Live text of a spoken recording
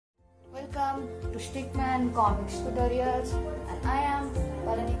to Stickman Comics Tutorials, and I am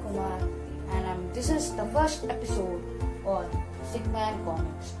PalaniKumar, and this is the first episode on Stickman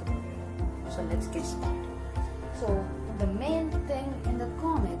Comics Tutorials. So let's get started. So the main thing in the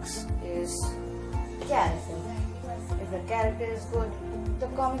comics is character. If the character is good, the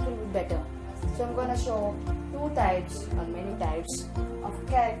comic will be better. So I'm gonna show two types or many types of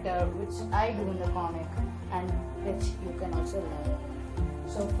character which I do in the comic and which you can also learn.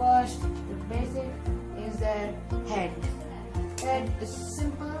 So first, the basic is their head. Head is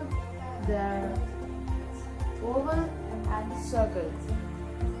simple, they're oval and circle.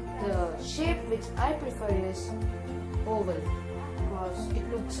 The shape which I prefer is oval because it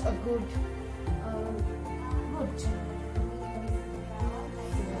looks a good.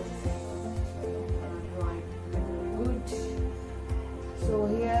 So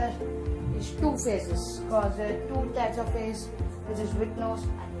here is two faces because there are two types of face, which is with nose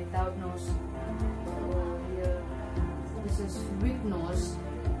and without nose. So here this is with nose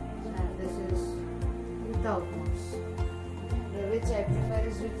and this is without nose. The which I prefer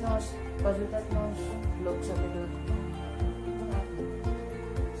is with nose because without nose looks a bit ugly.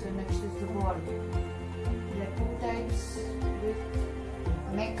 So next is the body. There are two types, with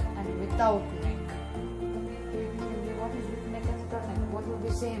neck and without neck. What is with neck and without neck? What will be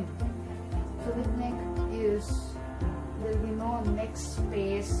same? So with neck is there will be no neck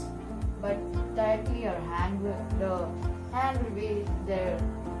space, but directly your hand will be there,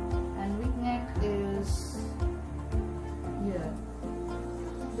 and with neck is here.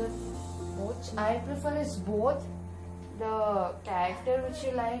 The which I prefer is both the character which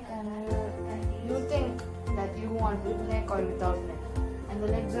you like and you think that you want with neck or without neck. And the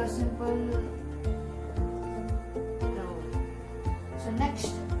legs are simple. No. So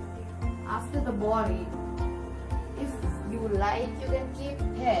next, after the body, if you like, you can keep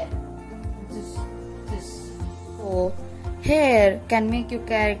hair. This. So hair can make your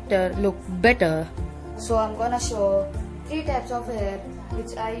character look better. So I'm gonna show three types of hair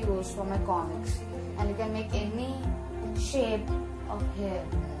which I use for my comics, and you can make any shape of hair.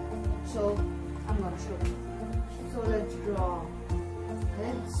 So I'm gonna show you. So let's draw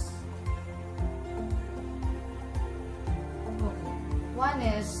heads. Okay. One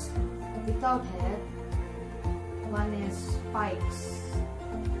is without hair. One is spikes.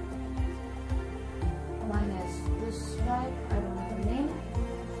 One is this type, I don't know the name.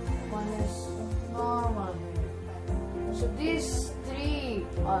 One is normal hair. So these three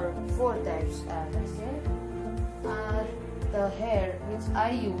or four types, as I said, are the hair which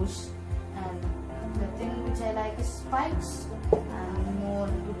I use, and the thing which I like is spikes and more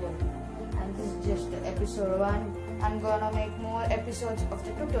to go. And this is just episode 1. I'm gonna make more episodes of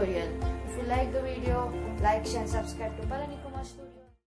the tutorial. If you like the video, like, share and subscribe to PalaniKumar.